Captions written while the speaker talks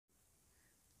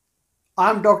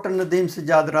I'm Dr. Nadeem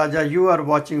Sajjad Raja. You are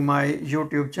watching my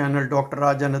YouTube channel, Dr.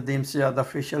 Raja Nadeem Sajjad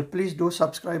Official. Please do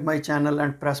subscribe my channel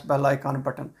and press bell icon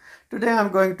button. Today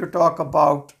I'm going to talk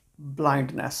about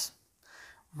blindness.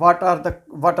 What are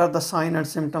the signs and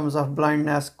symptoms of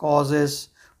blindness, causes,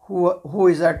 who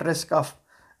is at risk of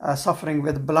suffering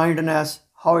with blindness,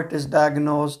 how it is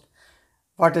diagnosed,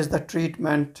 what is the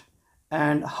treatment,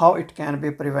 and how it can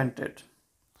be prevented.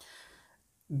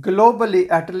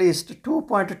 Globally, at least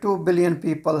 2.2 billion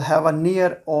people have a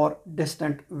near or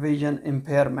distant vision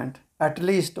impairment. At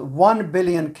least 1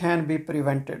 billion can be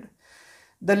prevented.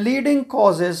 The leading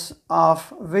causes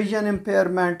of vision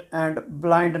impairment and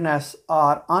blindness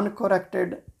are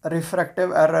uncorrected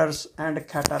refractive errors and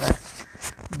cataracts.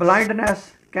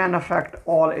 Blindness can affect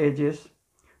all ages,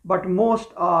 but most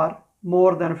are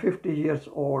more than 50 years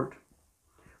old.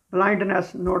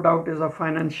 Blindness, no doubt, is a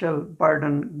financial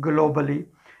burden globally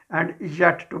and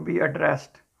yet to be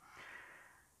addressed.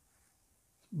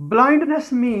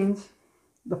 Blindness means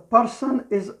the person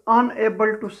is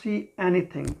unable to see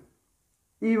anything,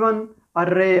 even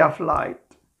a ray of light.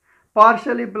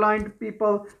 Partially blind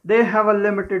people, they have a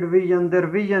limited vision. Their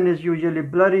vision is usually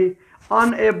blurry,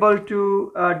 unable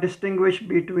to distinguish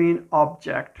between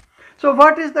objects. So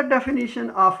what is the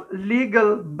definition of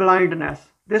legal blindness?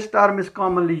 This term is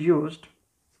commonly used.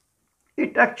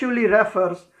 It actually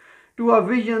refers to a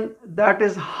vision that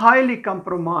is highly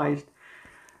compromised.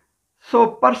 So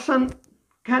person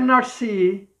cannot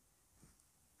see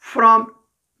from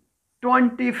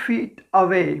 20 feet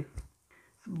away,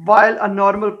 while a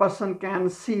normal person can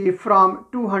see from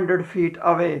 200 feet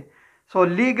away. So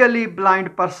legally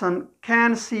blind person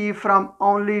can see from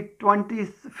only 20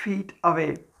 feet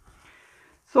away.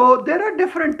 So there are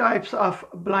different types of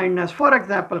blindness. For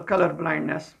example, color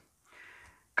blindness.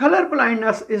 Color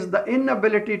blindness is the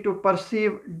inability to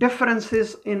perceive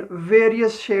differences in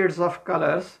various shades of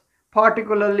colors,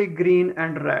 particularly green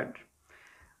and red.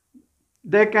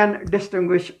 They can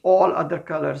distinguish all other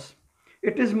colors.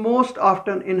 It is most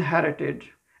often inherited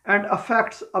and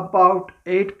affects about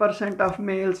 8% of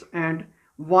males and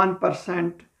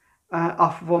 1%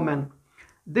 of women.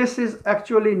 This is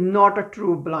actually not a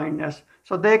true blindness,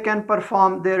 so they can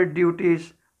perform their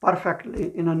duties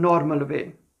perfectly in a normal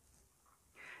way.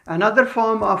 Another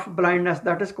form of blindness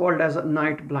that is called as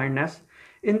night blindness.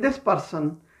 In this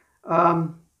person,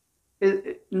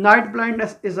 night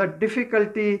blindness is a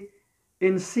difficulty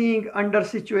in seeing under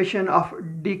situation of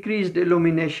decreased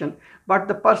illumination, but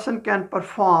the person can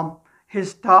perform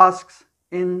his tasks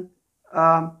in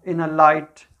a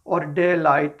light or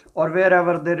daylight or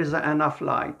wherever there is enough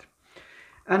light.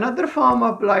 Another form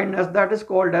of blindness that is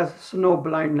called as snow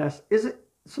blindness.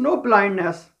 Snow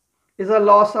blindness is a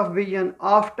loss of vision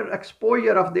after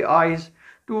exposure of the eyes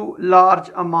to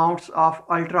large amounts of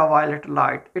ultraviolet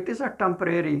light. It is a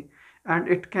temporary and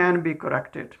it can be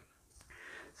corrected.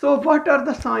 So what are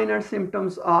the signs and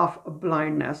symptoms of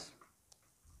blindness?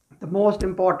 The most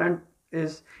important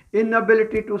is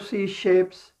inability to see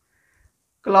shapes,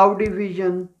 cloudy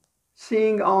vision,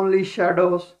 seeing only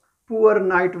shadows, poor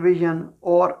night vision,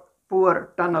 or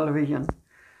poor tunnel vision.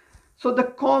 So the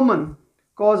common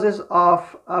causes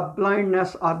of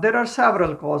blindness there are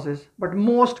several causes, but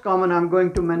most common I'm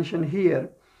going to mention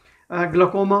here.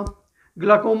 Glaucoma.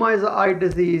 Glaucoma is an eye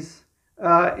disease.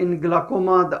 In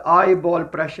glaucoma, the eyeball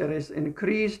pressure is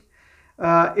increased.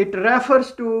 It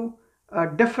refers to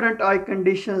different eye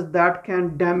conditions that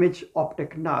can damage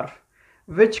optic nerve,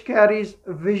 which carries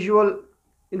visual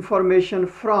information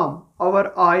from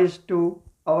our eyes to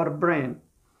our brain.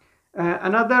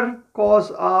 Another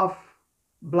cause of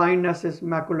blindness is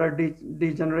macular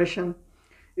degeneration.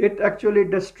 It actually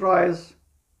destroys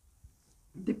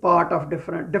the part of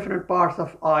different parts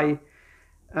of eye,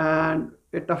 and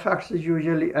it affects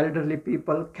usually elderly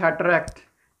people.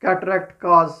 Cataract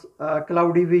cause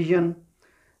cloudy vision.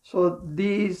 So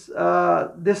this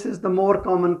is the more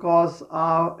common cause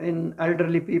in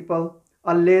elderly people.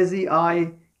 A lazy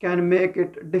eye can make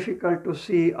it difficult to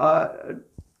see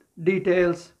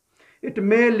details. It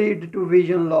may lead to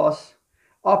vision loss.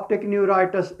 Optic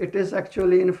neuritis, it is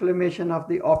actually inflammation of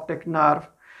the optic nerve.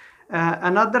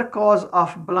 Another cause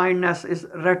of blindness is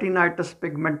retinitis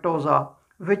pigmentosa,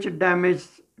 which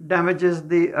damages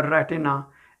the retina.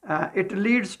 It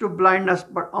leads to blindness,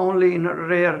 but only in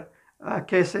rare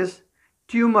cases.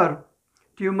 Tumor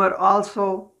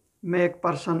also make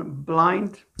person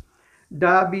blind.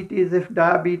 Diabetes, if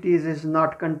diabetes is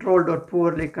not controlled or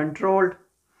poorly controlled,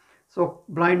 so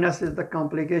blindness is the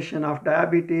complication of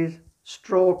diabetes.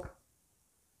 Stroke.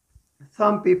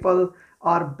 Some people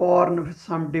are born with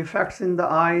some defects in the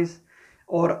eyes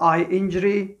or eye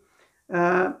injury.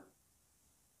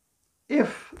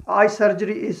 if eye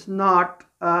surgery is not,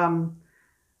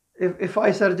 if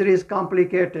eye surgery is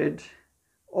complicated,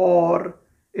 or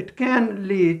it can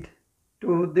lead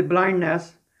to the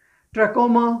blindness.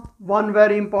 Trachoma, one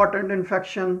very important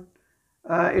infection.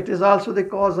 It is also the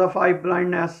cause of eye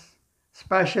blindness,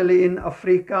 especially in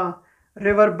Africa.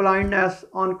 River blindness,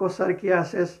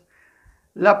 onchocerciasis.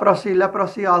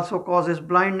 Leprosy also causes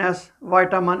blindness.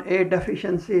 Vitamin A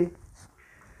deficiency.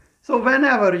 So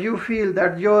whenever you feel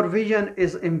that your vision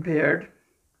is impaired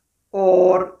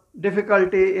or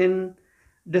difficulty in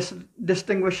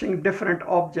distinguishing different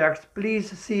objects,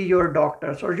 please see your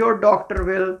doctor. So your doctor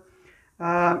will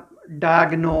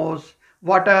diagnose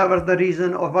whatever the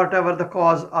reason or whatever the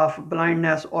cause of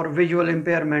blindness or visual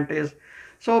impairment is.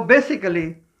 So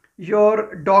basically,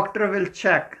 your doctor will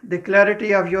check the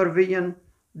clarity of your vision,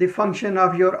 the function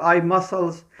of your eye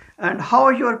muscles, and how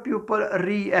your pupil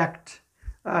react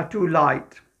to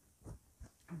light.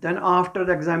 Then after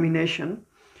the examination,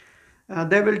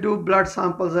 they will do blood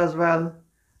samples as well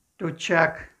to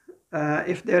check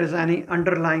if there is any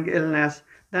underlying illness.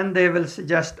 Then they will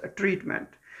suggest a treatment.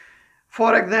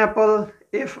 For example,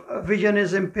 if vision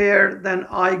is impaired, then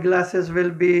eyeglasses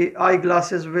will be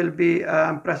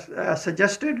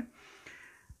suggested.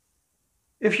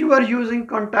 If you are using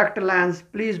contact lens,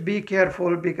 please be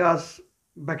careful, because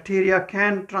bacteria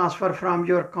can transfer from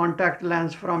your contact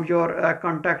lens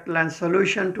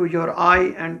solution to your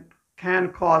eye and can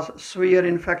cause severe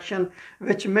infection,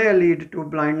 which may lead to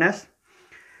blindness.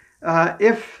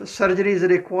 If surgery is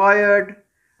required,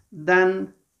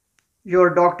 then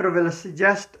your doctor will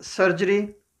suggest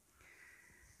surgery.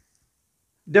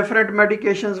 Different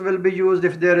medications will be used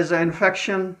if there is an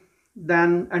infection.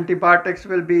 Then antibiotics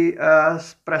will be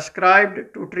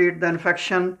prescribed to treat the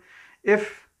infection.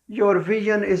 If your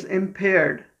vision is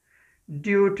impaired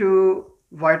due to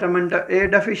vitamin A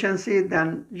deficiency,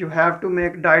 then you have to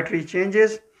make dietary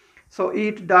changes. So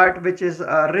eat diet which is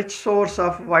a rich source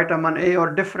of vitamin A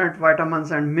or different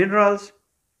vitamins and minerals.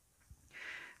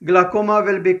 Glaucoma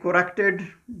will be corrected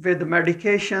with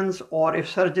medications, or if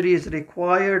surgery is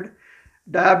required.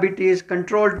 Diabetes,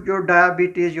 control your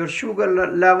diabetes. Your sugar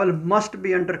level must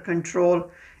be under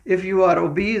control. If you are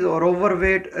obese or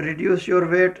overweight, reduce your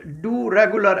weight. Do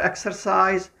regular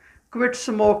exercise. Quit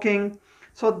smoking.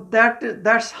 So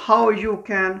that's how you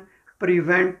can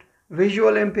prevent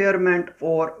visual impairment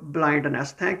or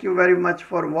blindness. Thank you very much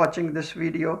for watching this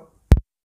video.